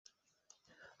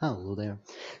Hello there.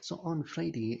 So on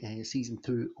Friday, season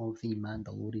two of The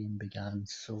Mandalorian began.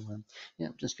 Yeah,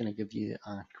 I'm just going to give you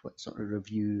a quick sort of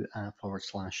review forward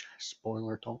slash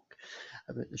spoiler talk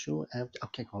about the show. I'll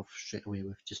kick off straight away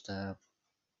with just a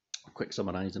quick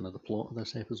summarising of the plot of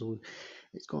this episode.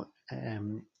 It's got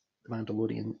the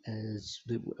Mandalorian is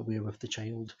aware of the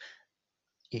child,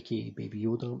 aka Baby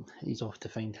Yoda. He's off to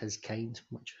find his kind,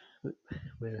 which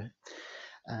where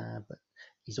but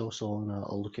he's also on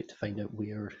a lookout to find out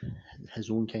where his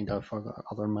own kind of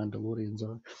other Mandalorians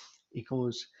are. He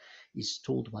goes, he's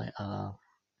told by a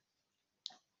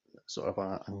sort of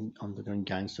an underground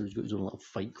gangster who's got his own little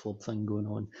fight club thing going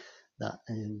on that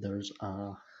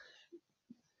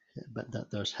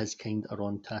there's his kind are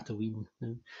on Tatooine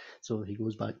now. So he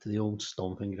goes back to the old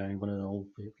stomping ground, one of the old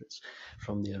favourites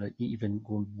from the even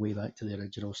going way back to the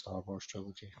original Star Wars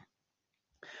trilogy.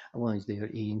 And while he's there,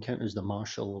 he encounters the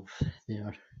Marshal of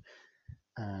there,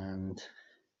 and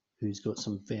who's got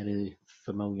some very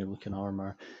familiar looking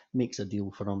armor, makes a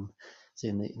deal for him,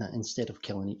 saying that instead of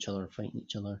killing each other, fighting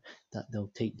each other, that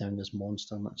they'll take down this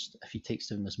monster. And if he takes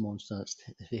down this monster,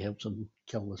 if he helps him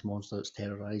kill this monster that's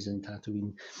terrorizing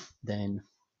Tatooine, then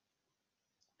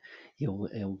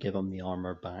he'll give him the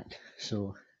armor back.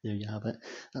 So there you have it.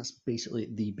 That's basically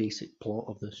the basic plot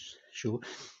of this show.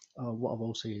 What I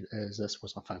will say is this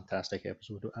was a fantastic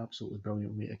episode, absolutely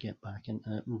brilliant way to get back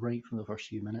into it right from the first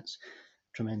few minutes.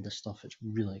 Tremendous stuff. It's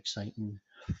really exciting,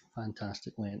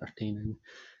 fantastically entertaining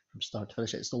from start to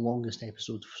finish. It's the longest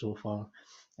episode so far.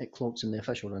 It clocks in the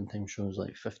official runtime shows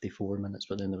like 54 minutes,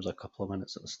 but then there was a couple of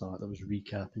minutes at the start that was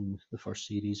recapping the first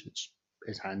series, which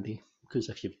is handy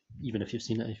because even if you've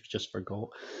seen it, if you just forgot,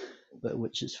 but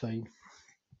which is fine.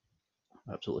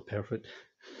 Absolutely perfect.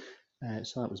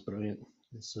 So that was brilliant.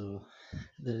 So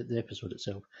the episode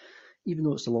itself, even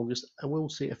though it's the longest, I will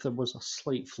say if there was a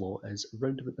slight flaw, is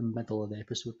around about the middle of the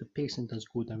episode, the pacing does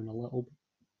go down a little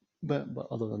bit, but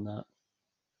other than that,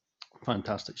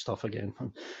 fantastic stuff again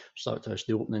from start to finish.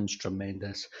 The opening's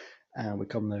tremendous, and we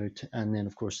come out, and then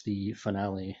of course the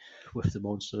finale with the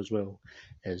monster as well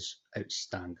is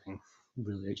outstanding.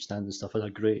 Really outstanding stuff, and a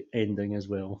great ending as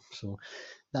well. So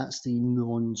that's the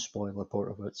non-spoiler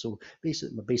part of it. So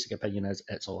my basic opinion is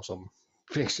it's awesome.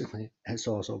 Basically, it's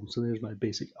awesome. So there's my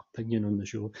basic opinion on the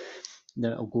show.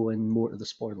 Now I'll go in more to the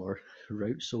spoiler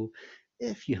route. So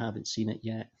if you haven't seen it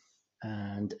yet,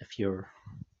 and if you've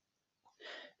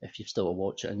still to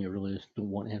watch it and you really don't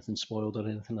want anything spoiled or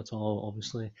anything at all,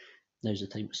 obviously now's the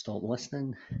time to stop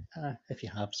listening. If you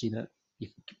have seen it, you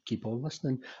can keep on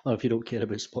listening. Or if you don't care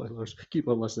about spoilers, keep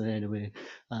on listening anyway.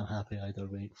 I'm happy either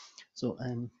way. So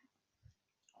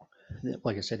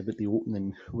like I said about the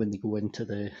opening, when they go into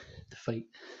the fight,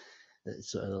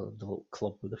 it's the little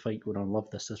club with the fight going on. Love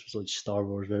this. This was like Star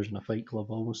Wars version of Fight Club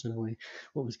almost in a way.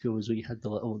 What was cool was we had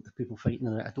the people fighting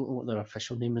in it. I don't know what their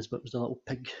official name is, but it was the little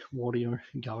pig warrior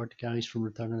guard guys from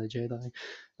Return of the Jedi.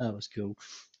 That was cool.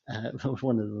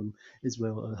 One of them as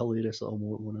well, a hilarious little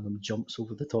moment. One of them jumps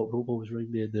over the top rope. I was right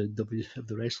there.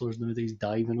 The wrestlers nowadays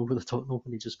diving over the top rope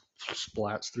and he just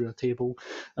splats through a table.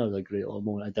 That was a great little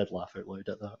moment. I did laugh out loud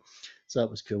at that. So that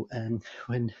was cool. And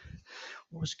when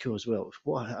what was cool as well,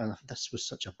 this was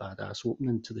such a badass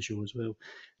opening to the show as well.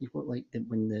 You've got like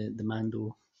when the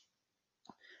Mando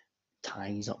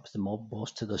ties up the mob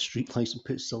boss to the street lights and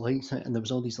puts the lights out, and there was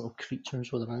all these little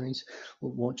creatures with their eyes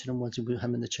watching him, watching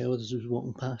him and the child as he was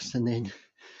walking past, and then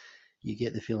you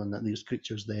get the feeling that these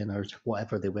creatures then are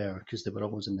whatever they were because they were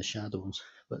always in the shadows,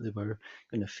 but they were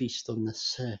going to feast on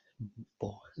this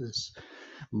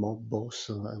mob boss.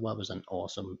 So that was an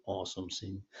awesome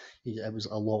scene. It was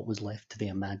a lot was left to the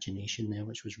imagination there,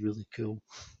 which was really cool.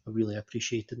 I really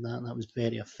appreciated that. That was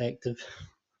very effective.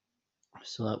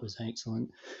 So that was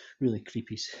excellent. Really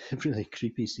creepy, really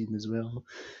creepy scene as well.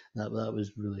 That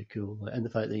was really cool. And the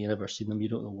fact that you never seen them, you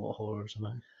don't know what horrors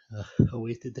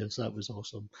awaited there. So that was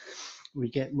awesome.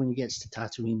 When he gets to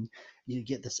Tatooine, you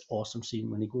get this awesome scene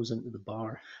when he goes into the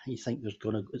bar. You think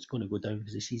it's gonna go down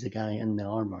because he sees a guy in the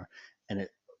armor, and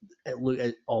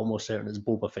it almost certain it's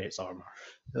Boba Fett's armor.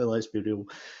 Let's be real.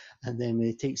 And then when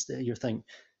he takes you think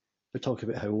we talk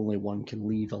about how only one can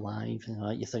leave alive.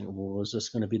 You think, well, is this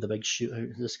going to be the big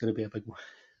shootout? Is this going to be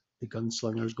the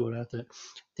gunslingers going at it?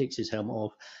 Takes his helmet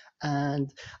off.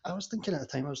 And I was thinking at the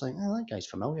time, I was like, oh, that guy's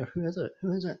familiar. Who is it?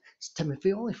 Who is it? It's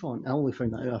Timothy Olyphant. I only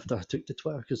found that out after I took to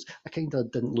Twitter because I kind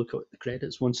of didn't look at the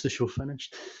credits once the show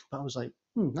finished. But I was like,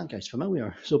 that guy's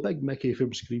familiar. So Big Mickey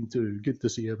from Scream 2, good to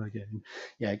see him again.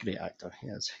 Yeah, great actor.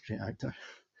 Yeah, it's a great actor.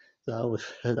 So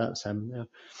that's him there.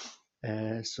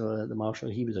 So the Marshal,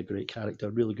 he was a great character,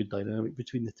 really good dynamic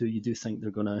between the two. You do think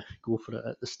they're going to go for it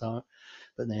at the start,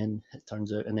 but then it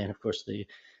turns out, and then of course the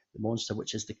monster,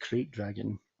 which is the crate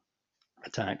dragon,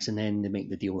 attacks, and then they make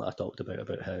the deal that I talked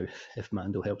about how if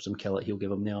Mando helps him kill it, he'll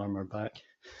give him the armor back.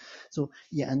 So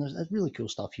yeah, and there's really cool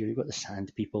stuff here. You've got the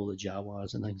sand people, the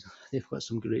Jawas, and things. They've got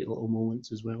some great little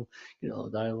moments as well. Great little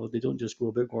dialogue. They don't just go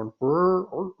about going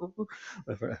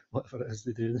whatever it is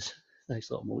they do. This nice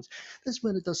little moments. This is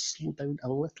when it does slow down a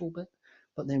little bit.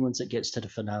 But then once it gets to the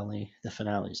finale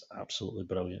is absolutely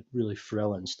brilliant. Really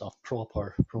thrilling stuff.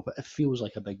 Proper. It feels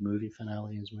like a big movie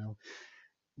finale as well,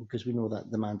 because we know that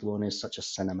The Mandalorian is such a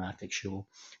cinematic show.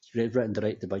 It's written and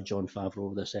directed by Jon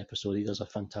Favreau. This episode, he does a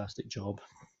fantastic job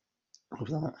of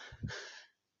that.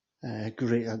 A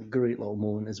great little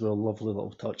moment as well. Lovely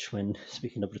little touch when,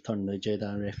 speaking of Return of the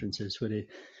Jedi references, where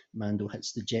Mando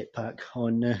hits the jetpack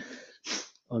on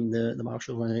the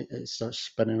Marshal when it starts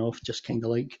spinning off, just kind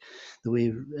of like the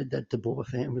way it did to Boba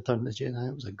Fett in Return of the Jedi.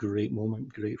 It was a great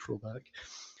moment, great throwback.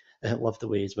 I love the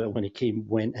way as well when he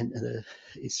went into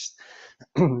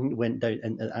went down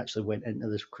and actually went into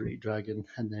this great dragon,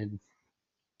 and then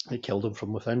it killed him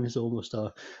from within. It's almost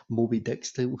a Moby Dick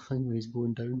style thing when he's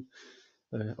going down,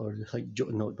 or like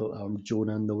not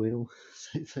Jonah and the whale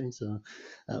type thing. So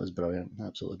that was brilliant,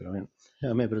 absolutely brilliant. I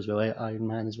remember as well Iron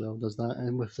Man as well does that,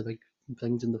 and with the big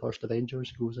things in the first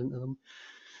Avengers goes into them.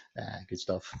 Good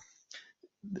stuff.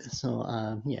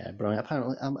 So yeah, brilliant.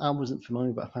 Apparently, I wasn't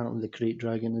familiar, but apparently the Crate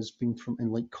Dragon has been from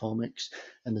in like comics,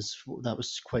 and that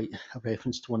was quite a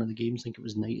reference to one of the games. I think it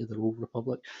was Knight of the Old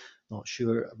Republic. Not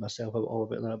sure myself all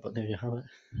about that, but there you have it.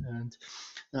 And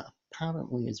that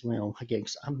apparently as well, again,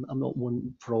 i I'm not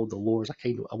one for all the lores.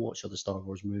 I watch other Star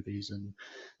Wars movies and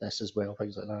this as well,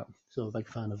 things like that. So I'm a big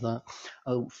fan of that.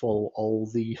 I don't follow all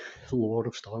the lore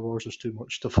of Star Wars. There's too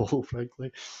much to follow,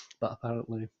 frankly. But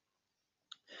apparently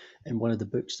in one of the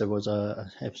books there was a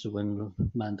episode when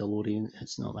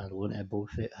it's not Mandalorian, Boba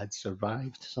Fett had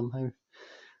survived somehow,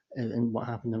 and what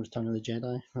happened in Return of the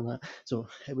Jedi for that. So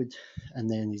it would, and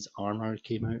then his armor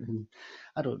came out, and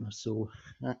I don't know. So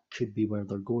that could be where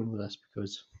they're going with this,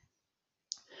 because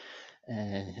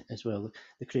as well,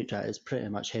 the Krayt Dragon is pretty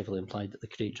much heavily implied that the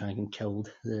Krayt Dragon killed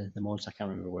the monster. I can't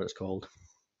remember what it's called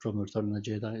from Return of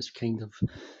the Jedi. It's kind of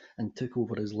and took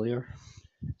over his lair.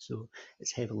 So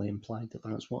it's heavily implied that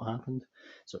that's what happened.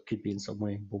 So it could be in some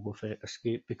way Boba Fett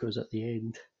escaped, because at the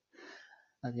end,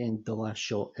 the last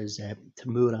shot is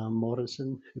Tamura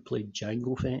Morrison, who played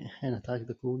Jango Fett in Attack of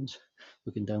the Clones,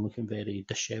 looking down, looking very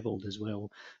dishevelled as well,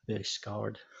 very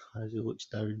scarred as he looks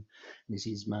down and he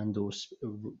sees Mando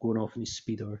going off in his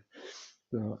speeder,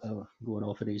 going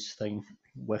off in his thing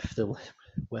with the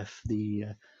with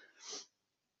the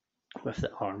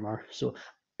armor. So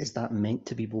is that meant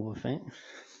to be Boba Fett?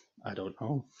 I don't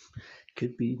know.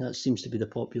 Could be. That seems to be the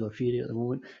popular theory at the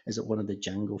moment. Is it one of the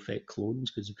Jango Fett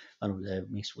clones? Because I know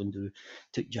Mace Windu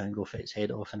took Jango Fett's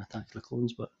head off in Attack of the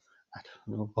Clones, but I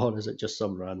don't know. Or is it just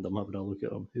some random having a look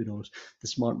at him? Who knows? The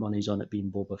smart money's on it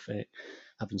being Boba Fett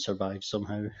having survived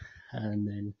somehow, and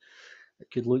then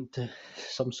it could look to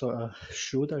some sort of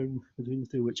showdown between the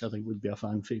two, which I think would be a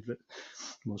fan favourite,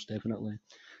 most definitely.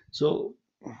 So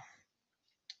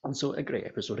and so a great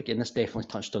episode again. This definitely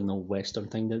touched on the Western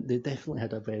thing. They definitely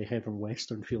had a very heavy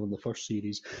Western feel in the first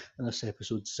series, and this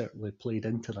episode certainly played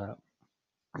into that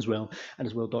as well. And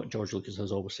as well, Dr. George Lucas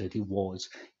has always said he was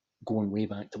going way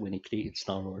back to when he created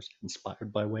Star Wars,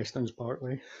 inspired by Westerns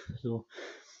partly. So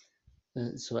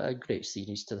a great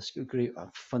series to this, a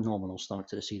phenomenal start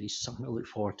to the series. Something to look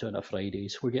forward to on a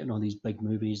Fridays. We're getting all these big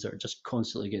movies that are just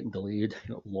constantly getting delayed.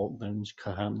 Lockdowns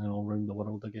happening all around the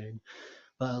world again.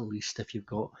 But at least if you've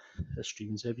got a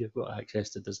streaming, if you've got access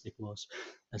to Disney Plus,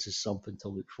 this is something to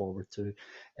look forward to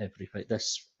every Friday.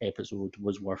 This episode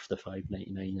was worth the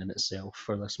 $5.99 in itself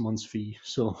for this month's fee,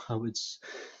 so I would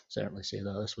certainly say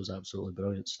that this was absolutely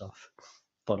brilliant stuff.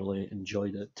 Thoroughly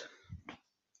enjoyed it.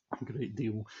 Great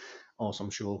deal, awesome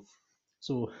show.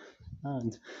 So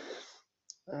and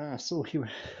so here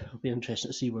it'll be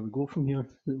interesting to see where we go from here.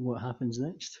 What happens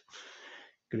next?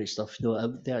 Great stuff.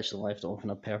 They actually left it off in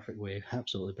a perfect way.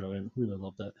 Absolutely brilliant. Really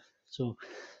loved it. So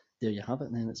there you have it.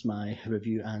 Then it's my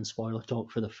review and spoiler talk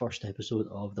for the first episode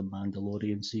of The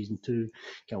Mandalorian Season 2.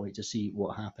 Can't wait to see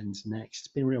what happens next. It's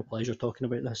been a real pleasure talking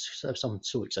about this. It's something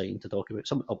so exciting to talk about,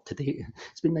 something up to date.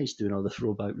 It's been nice doing all the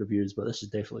throwback reviews, but this is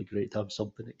definitely great to have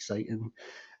something exciting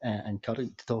and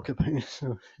current to talk about.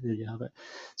 So there you have it.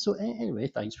 So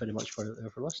anyway, thanks very much for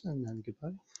listening, and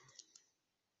goodbye.